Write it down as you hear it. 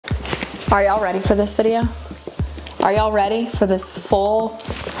Are y'all ready for this video? Are y'all ready for this full,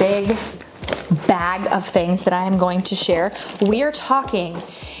 big bag of things that I am going to share? We are talking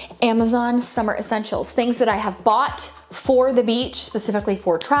Amazon summer essentials, things that I have bought for the beach, specifically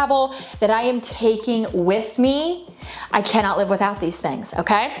for travel, that I am taking with me. I cannot live without these things,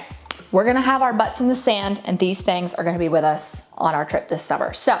 okay? We're gonna have our butts in the sand, and these things are gonna be with us on our trip this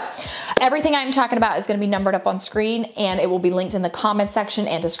summer. So everything I'm talking about is gonna be numbered up on screen, and it will be linked in the comment section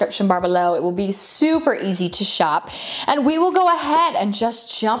and description bar below. It will be super easy to shop, and we will go ahead and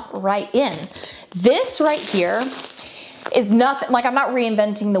just jump right in. This right here is nothing, like I'm not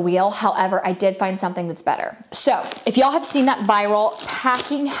reinventing the wheel. However, I did find something that's better. So if y'all have seen that viral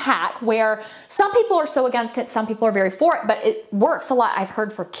packing hack where some people are so against it, some people are very for it, but it works a lot, I've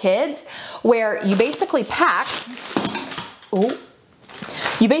heard, for kids, where you basically pack,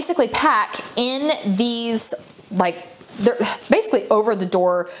 in these, like, they're basically over the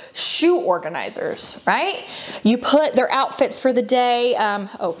door shoe organizers, right? You put their outfits for the day,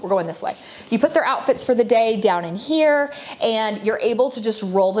 oh, we're going this way. You put their outfits for the day down in here, and you're able to just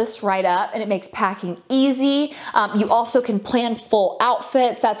roll this right up, and it makes packing easy. You also can plan full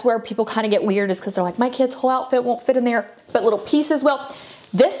outfits. That's where people kind of get weird, is because they're like, my kid's whole outfit won't fit in there, but little pieces will.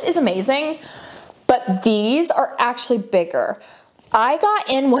 This is amazing, but these are actually bigger. I got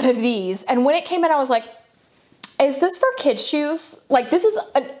in one of these, and when it came in, I was like, is this for kids' shoes? Like, this is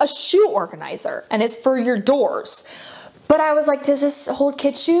a shoe organizer, and it's for your doors. But I was like, does this hold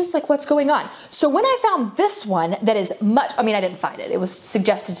kids' shoes? Like, what's going on? So when I found this one that is much, I mean, I didn't find it. It was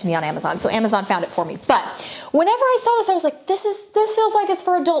suggested to me on Amazon, so Amazon found it for me. But whenever I saw this, I was like, this feels like it's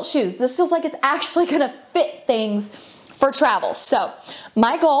for adult shoes. This feels like it's actually gonna fit things for travel. So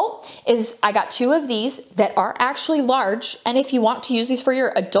my goal is, I got two of these that are actually large, and if you want to use these for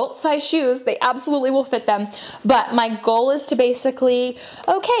your adult size shoes, they absolutely will fit them. But my goal is to basically,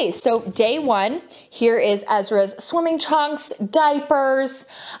 okay, so day one, here is Ezra's swimming trunks, diapers,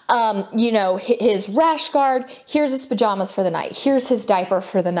 you know, his rash guard, here's his pajamas for the night, here's his diaper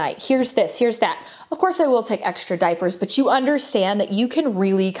for the night, here's this, here's that. Of course, I will take extra diapers, but you understand that you can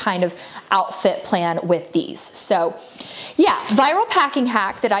really kind of outfit plan with these. So yeah, viral packing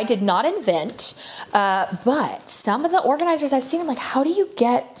hack that I did not invent, but some of the organizers I've seen, I'm like, how do you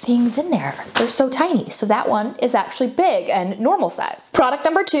get things in there? They're so tiny. So that one is actually big and normal size. Product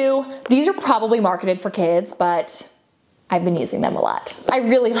number two, these are probably marketed for kids, but I've been using them a lot. I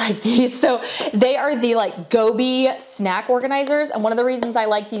really like these. So they are the like Goby snack organizers. And one of the reasons I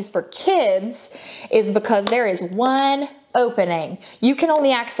like these for kids is because there is one opening. You can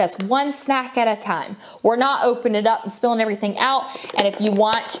only access one snack at a time. We're not opening it up and spilling everything out. And if you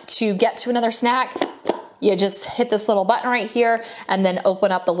want to get to another snack, you just hit this little button right here and then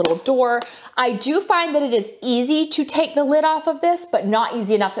open up the little door. I do find that it is easy to take the lid off of this, but not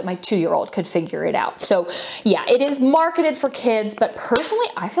easy enough that my 2-year-old could figure it out. So yeah, it is marketed for kids, but personally,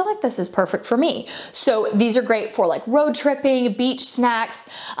 I feel like this is perfect for me. So these are great for like road tripping, beach snacks,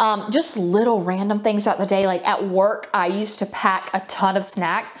 just little random things throughout the day. Like at work, I used to pack a ton of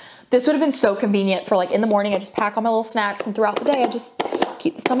snacks. This would have been so convenient for like in the morning, I just pack all my little snacks, and throughout the day, I just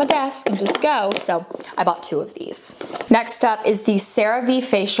keep this on my desk and just go. So I bought two of these. Next up is the CeraVe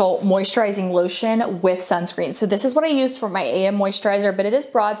Facial Moisturizing Lotion with sunscreen. So this is what I use for my AM moisturizer, but it is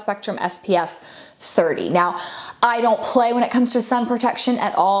broad spectrum SPF 30. Now, I don't play when it comes to sun protection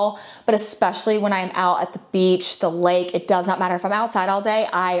at all, but especially when I'm out at the beach, the lake, it does not matter if I'm outside all day.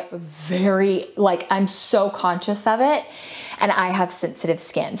 I'm so conscious of it, and I have sensitive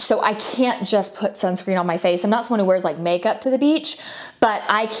skin. So I can't just put sunscreen on my face. I'm not someone who wears like makeup to the beach, but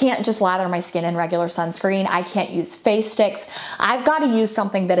I can't just lather my skin in regular sunscreen. I can't use face sticks. I've got to use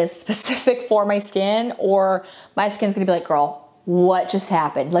something that is specific for my skin, or my skin's gonna be like, girl, what just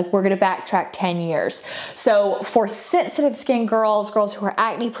happened? Like, we're gonna backtrack 10 years. So for sensitive skin girls who are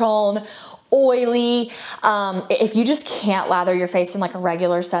acne prone, oily, if you just can't lather your face in like a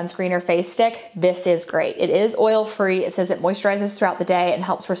regular sunscreen or face stick, this is great. It is oil free. It says it moisturizes throughout the day and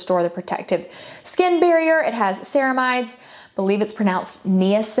helps restore the protective skin barrier. It has ceramides, believe it's pronounced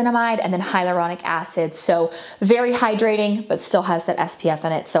niacinamide, and then hyaluronic acid. So very hydrating, but still has that SPF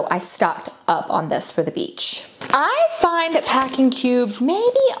in it. So I stocked up on this for the beach. I find that packing cubes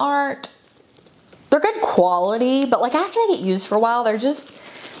maybe they're good quality, but like after they get used for a while, they're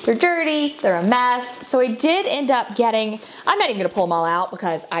dirty, they're a mess. So I did end up getting, I'm not even gonna pull them all out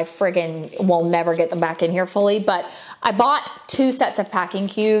because I friggin' will never get them back in here fully, but I bought 2 sets of packing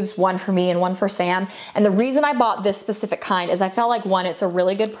cubes, one for me and one for Sam. And the reason I bought this specific kind is I felt like, one, it's a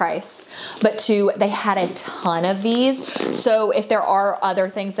really good price, but 2, they had a ton of these. So if there are other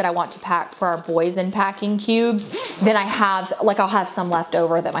things that I want to pack for our boys in packing cubes, then I have, like, I'll have some left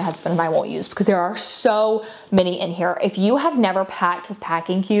over that my husband and I won't use, because there are so many in here. If you have never packed with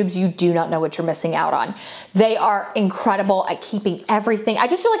packing cubes, you do not know what you're missing out on. They are incredible at keeping everything. I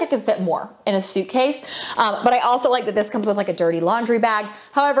just feel like I could fit more in a suitcase, but I also like that this comes with like a dirty laundry bag.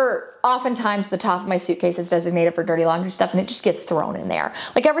 However, oftentimes the top of my suitcase is designated for dirty laundry stuff and it just gets thrown in there.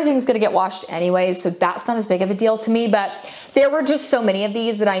 Like, everything's gonna get washed anyways, so that's not as big of a deal to me, but there were just so many of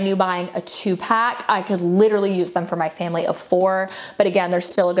these that I knew buying a 2-pack, I could literally use them for my family of 4. But again, they're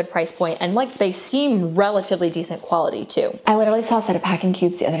still a good price point, and like, they seem relatively decent quality too. I literally saw a set of packing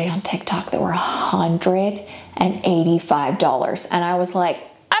cubes the other day on TikTok that were $185. And I was like,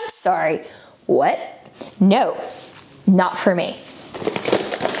 I'm sorry, what? No, not for me.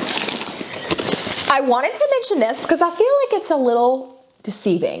 I wanted to mention this because I feel like it's a little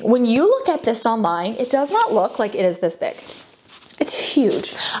deceiving. When you look at this online, it does not look like it is this big. It's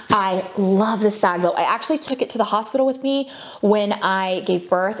huge. I love this bag though. I actually took it to the hospital with me when I gave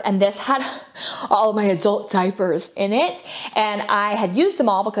birth, and this had all of my adult diapers in it. And I had used them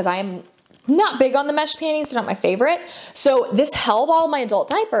all because I am not big on the mesh panties, they're not my favorite. So this held all my adult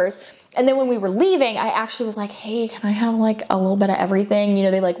diapers. And then when we were leaving, I actually was like, hey, can I have like a little bit of everything? You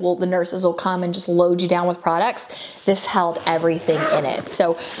know, they like, well, the nurses will come and just load you down with products. This held everything in it.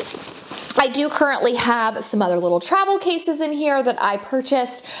 So I do currently have some other little travel cases in here that I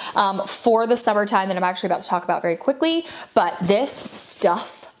purchased for the summertime that I'm actually about to talk about very quickly. But this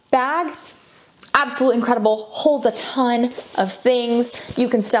stuff bag, absolutely incredible, holds a ton of things. You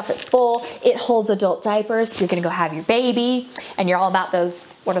can stuff it full. It holds adult diapers if you're gonna go have your baby and you're all about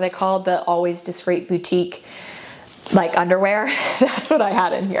those, what are they called? The always discreet boutique like underwear. That's what I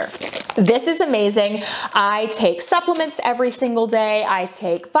had in here. This is amazing. I take supplements every single day. I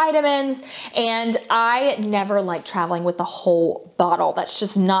take vitamins, and I never like traveling with the whole bottle. That's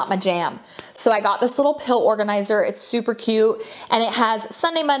just not my jam. So I got this little pill organizer. It's super cute, and it has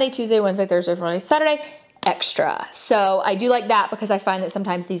Sunday, Monday, Tuesday, Wednesday, Thursday, Friday, Saturday extra. So I do like that because I find that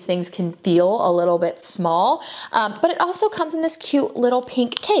sometimes these things can feel a little bit small, but it also comes in this cute little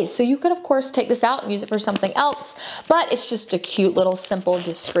pink case. So you could of course take this out and use it for something else, but it's just a cute little simple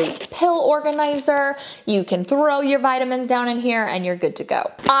discreet pill organizer. You can throw your vitamins down in here and you're good to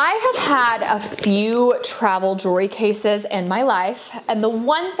go. I have had a few travel jewelry cases in my life, and the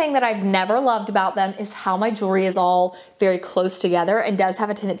one thing that I've never loved about them is how my jewelry is all very close together and does have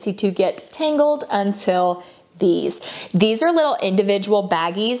a tendency to get tangled until these. These are little individual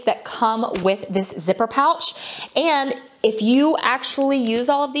baggies that come with this zipper pouch, and if you actually use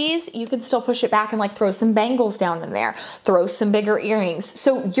all of these, you can still push it back and like throw some bangles down in there, throw some bigger earrings.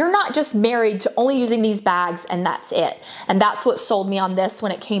 So you're not just married to only using these bags and that's it. And that's what sold me on this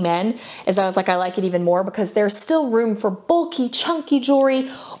when it came in, is I was like, I like it even more because there's still room for bulky, chunky jewelry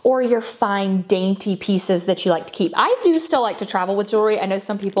or your fine, dainty pieces that you like to keep. I do still like to travel with jewelry. I know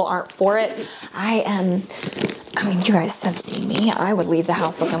some people aren't for it. I mean, you guys have seen me. I would leave the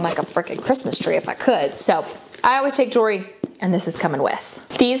house looking like a freaking Christmas tree if I could. So I always take jewelry, and this is coming with.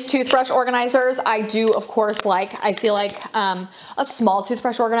 These toothbrush organizers, I do of course like. I feel like a small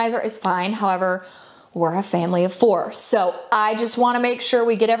toothbrush organizer is fine. However, we're a family of 4. So I just wanna make sure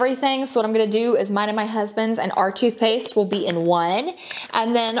we get everything. So what I'm gonna do is mine and my husband's and our toothpaste will be in one.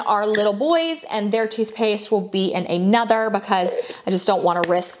 And then our little boys and their toothpaste will be in another, because I just don't wanna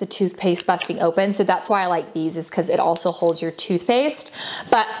risk the toothpaste busting open. So that's why I like these, is because it also holds your toothpaste.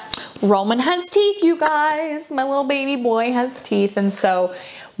 But Roman has teeth, you guys. My little baby boy has teeth. And so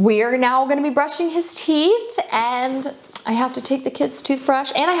we're now gonna be brushing his teeth, and I have to take the kid's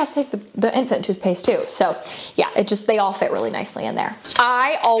toothbrush, and I have to take the infant toothpaste too. So yeah, they all fit really nicely in there.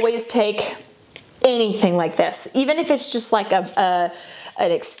 I always take anything like this, even if it's just like an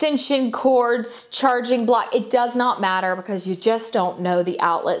extension cord, charging block, it does not matter, because you just don't know the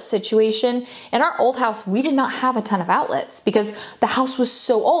outlet situation. In our old house, we did not have a ton of outlets because the house was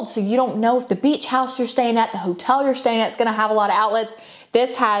so old. So you don't know if the beach house you're staying at, the hotel you're staying at, is gonna have a lot of outlets.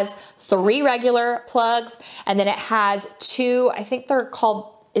 This has 3 regular plugs, and then it has 2, I think they're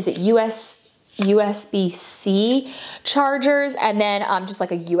called, is it USB-C chargers, and then just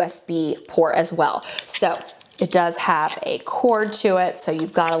like a USB port as well. So It does have a cord to it, so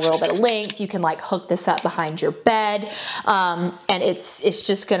you've got a little bit of length. You can like hook this up behind your bed, and it's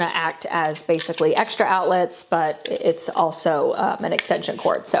just gonna act as basically extra outlets, but it's also an extension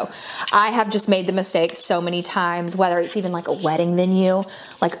cord. So I have just made the mistake so many times, whether it's even like a wedding venue.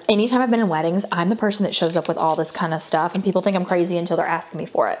 Like anytime I've been in weddings, I'm the person that shows up with all this kind of stuff, and people think I'm crazy until they're asking me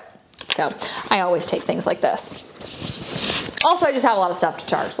for it. So I always take things like this. Also, I just have a lot of stuff to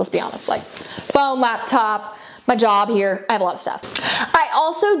charge, let's be honest, like phone, laptop, my job here, I have a lot of stuff. I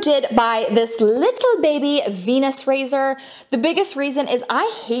also did buy this little baby Venus razor. The biggest reason is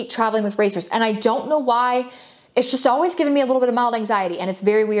I hate traveling with razors, and I don't know why. It's just always giving me a little bit of mild anxiety, and it's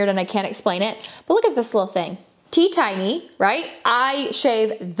very weird and I can't explain it. But look at this little thing. Teeny, right? I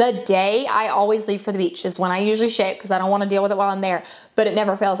shave the day I always leave for the beach is when I usually shave because I don't want to deal with it while I'm there, but it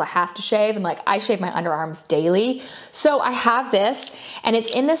never fails. I have to shave, and like I shave my underarms daily. So I have this, and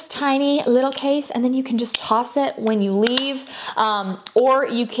it's in this tiny little case, and then you can just toss it when you leave, or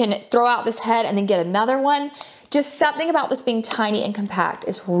you can throw out this head and then get another one. Just something about this being tiny and compact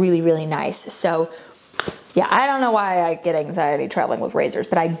is really, really nice. So yeah, I don't know why I get anxiety traveling with razors,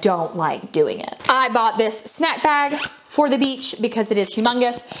 but I don't like doing it. I bought this snack bag for the beach because it is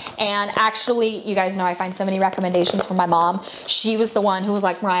humongous, and actually, you guys know I find so many recommendations from my mom. She was the one who was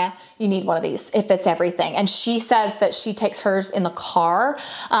like, Moriah, you need one of these. It fits everything. And she says that she takes hers in the car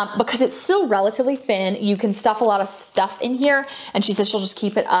because it's still relatively thin. You can stuff a lot of stuff in here, and she says she'll just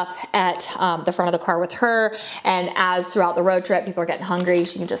keep it up at the front of the car with her, and as throughout the road trip, people are getting hungry,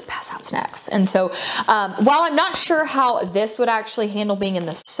 she can just pass out snacks. And so while I'm not sure how this would actually handle being in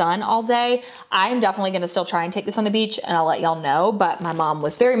the sun all day, I'm definitely gonna still try and take this on the beach, and I'll let y'all know. But my mom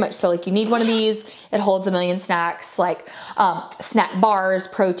was very much so like, you need one of these. It holds a million snacks, like snack bars,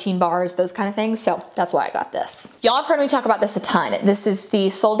 protein bars, those kind of things. So that's why I got this. Y'all have heard me talk about this a ton. This is the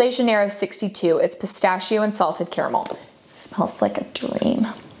Sol de Janeiro 62. It's pistachio and salted caramel. It smells like a dream.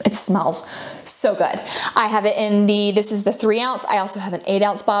 It smells so good. I have it in this is the 3 ounce. I also have an 8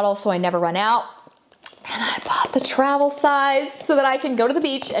 ounce bottle, so I never run out. And I bought the travel size so that I can go to the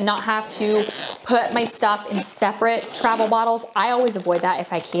beach and not have to put my stuff in separate travel bottles. I always avoid that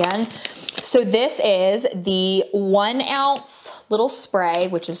if I can. So this is the 1 ounce little spray,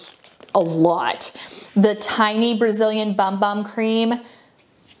 which is a lot. The tiny Brazilian Bum Bum cream.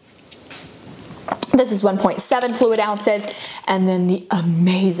 This is 1.7 fluid ounces. And then the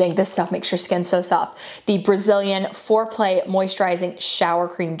amazing, this stuff makes your skin so soft, the Brazilian Foreplay Moisturizing Shower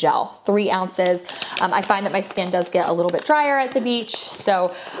Cream Gel, 3 ounces. I find that my skin does get a little bit drier at the beach,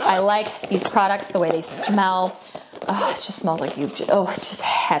 so I like these products, the way they smell. Oh, it just smells like it's just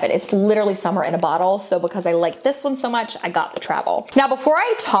heaven. It's literally summer in a bottle. So because I like this one so much, I got the travel. Now, before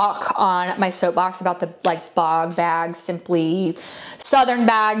I talk on my soapbox about the like bog bags, simply Southern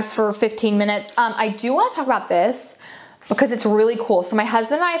bags for 15 minutes, I do want to talk about this because it's really cool. So my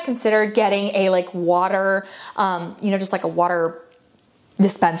husband and I have considered getting a like water, just like a water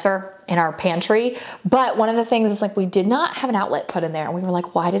dispenser in our pantry, but one of the things is like we did not have an outlet put in there, and we were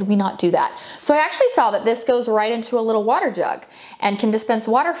like, why did we not do that? So I actually saw that this goes right into a little water jug and can dispense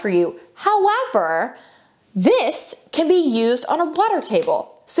water for you. However, this can be used on a water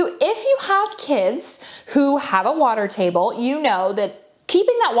table. So if you have kids who have a water table, you know that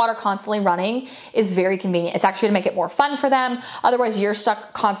keeping that water constantly running is very convenient. It's actually gonna make it more fun for them. Otherwise, you're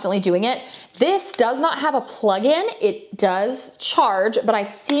stuck constantly doing it. This does not have a plug-in. It does charge, but I've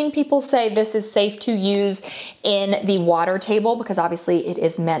seen people say this is safe to use in the water table because obviously it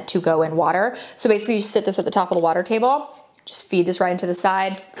is meant to go in water. So basically you sit this at the top of the water table, just feed this right into the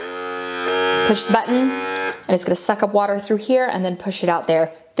side, push the button, and it's gonna suck up water through here and then push it out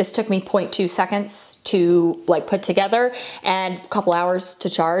there. This took me 0.2 seconds to like put together and a couple hours to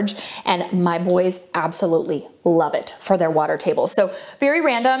charge, and my boys absolutely love it for their water table. So very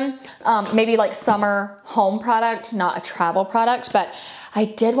random, maybe like summer home product, not a travel product, but I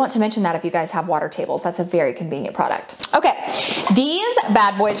did want to mention that if you guys have water tables, that's a very convenient product. Okay, these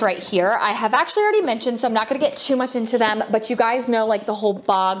bad boys right here, I have actually already mentioned, so I'm not gonna get too much into them, but you guys know like the whole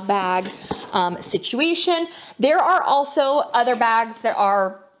bog bag situation. There are also other bags that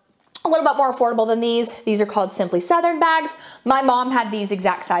are a little bit more affordable than these. These are called Simply Southern bags. My mom had these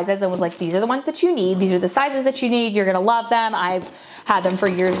exact sizes and was like, these are the ones that you need. These are the sizes that you need. You're gonna love them. I've had them for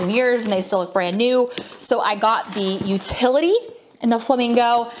years and years and they still look brand new. So I got the utility in the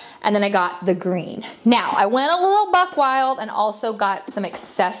flamingo, and then I got the green. Now, I went a little buck wild and also got some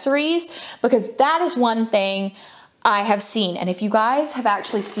accessories because that is one thing I have seen. And if you guys have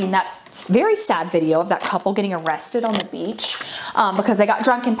actually seen that very sad video of that couple getting arrested on the beach because they got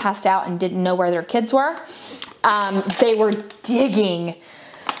drunk and passed out and didn't know where their kids were, they were digging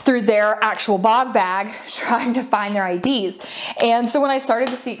through their actual bog bag trying to find their IDs. And so when I started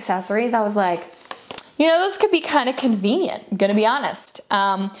to see accessories, I was like, you know, those could be kind of convenient, I'm gonna be honest.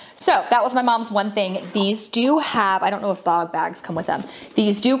 So that was my mom's one thing. These do have, I don't know if bog bags come with them.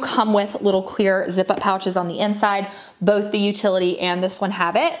 These do come with little clear zip up pouches on the inside. Both the utility and this one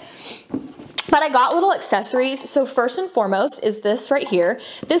have it. But I got little accessories. So first and foremost is this right here.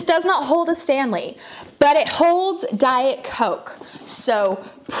 This does not hold a Stanley, but it holds Diet Coke. So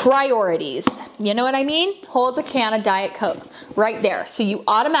priorities, you know what I mean? Holds a can of Diet Coke right there. So you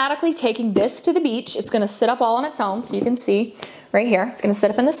automatically taking this to the beach, it's gonna sit up all on its own. So you can see right here, it's gonna sit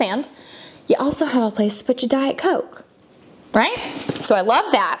up in the sand. You also have a place to put your Diet Coke, right? So I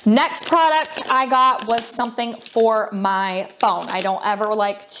love that. Next product I got was something for my phone. I don't ever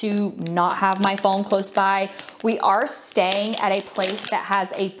like to not have my phone close by. We are staying at a place that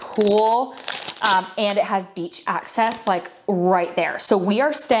has a pool and it has beach access like right there. So we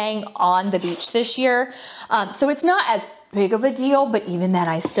are staying on the beach this year. So it's not as big of a deal, but even then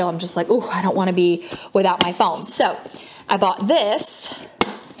I'm just like, oh, I don't want to be without my phone. So I bought this.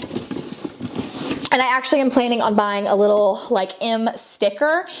 And I actually am planning on buying a little like M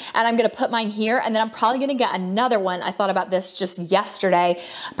sticker, and I'm gonna put mine here, and then I'm probably gonna get another one. I thought about this just yesterday.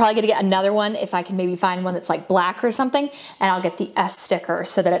 I'm probably gonna get another one if I can maybe find one that's like black or something, and I'll get the S sticker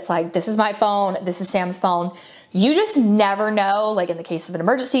so that it's like, this is my phone, this is Sam's phone. You just never know, like in the case of an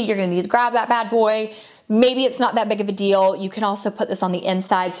emergency, you're gonna need to grab that bad boy. Maybe it's not that big of a deal. You can also put this on the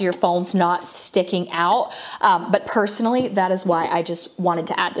inside so your phone's not sticking out. But personally, that is why I just wanted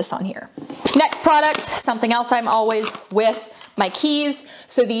to add this on here. Next product, something else I'm always with, my keys.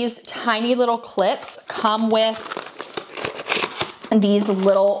 So these tiny little clips come with these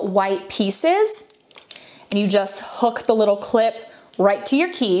little white pieces. And you just hook the little clip right to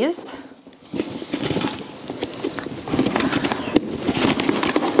your keys.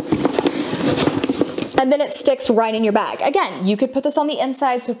 And then it sticks right in your bag. Again, you could put this on the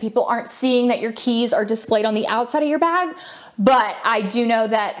inside so people aren't seeing that your keys are displayed on the outside of your bag. But I do know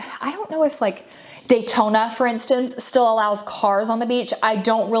that, I don't know if like Daytona, for instance, still allows cars on the beach. I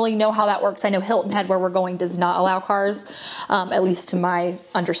don't really know how that works. I know Hilton Head, where we're going, does not allow cars. At least to my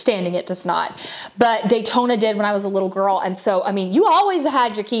understanding, it does not. But Daytona did when I was a little girl. And so, I mean, you always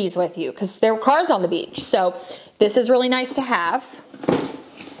had your keys with you because there were cars on the beach. So this is really nice to have.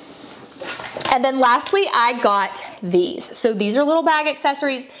 And then lastly, I got these. So these are little bag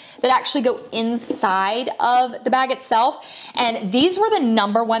accessories that actually go inside of the bag itself. And these were the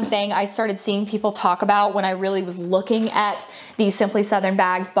 #1 thing I started seeing people talk about when I really was looking at these Simply Southern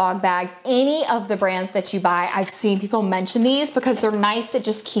bags, bog bags, any of the brands that you buy. I've seen people mention these because they're nice at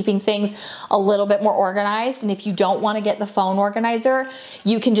just keeping things a little bit more organized. And if you don't want to get the phone organizer,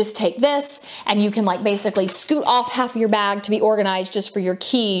 you can just take this and you can like basically scoot off half of your bag to be organized just for your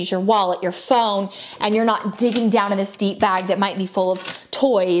keys, your wallet, your phone, and you're not digging down in this deep bag that might be full of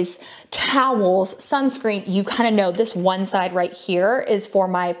toys, towels, sunscreen. You kind of know this one side right here is for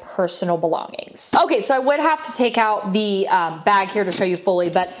my personal belongings. Okay, so I would have to take out the bag here to show you fully,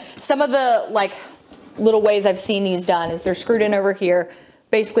 but some of the like little ways I've seen these done is they're screwed in over here.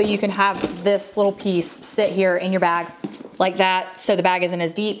 Basically, you can have this little piece sit here in your bag like that, so the bag isn't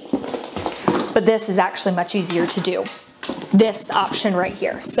as deep. But this is actually much easier to do. This option right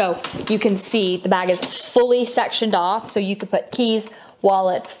here. So you can see the bag is fully sectioned off, so you could put keys,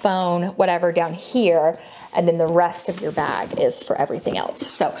 wallet, phone, whatever down here, and then the rest of your bag is for everything else.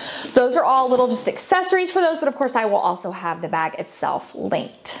 So those are all little just accessories for those, but of course I will also have the bag itself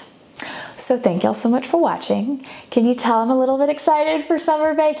linked. So thank y'all so much for watching. Can you tell I'm a little bit excited for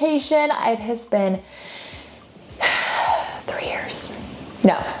summer vacation? It has been 3 years.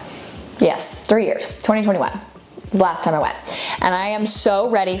 No, yes, 3 years, 2021. It's the last time I went. And I am so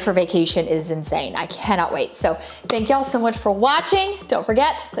ready for vacation. It is insane. I cannot wait. So thank y'all so much for watching. Don't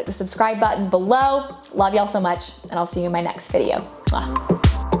forget, click the subscribe button below. Love y'all so much, and I'll see you in my next video.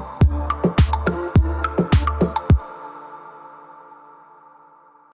 Mwah.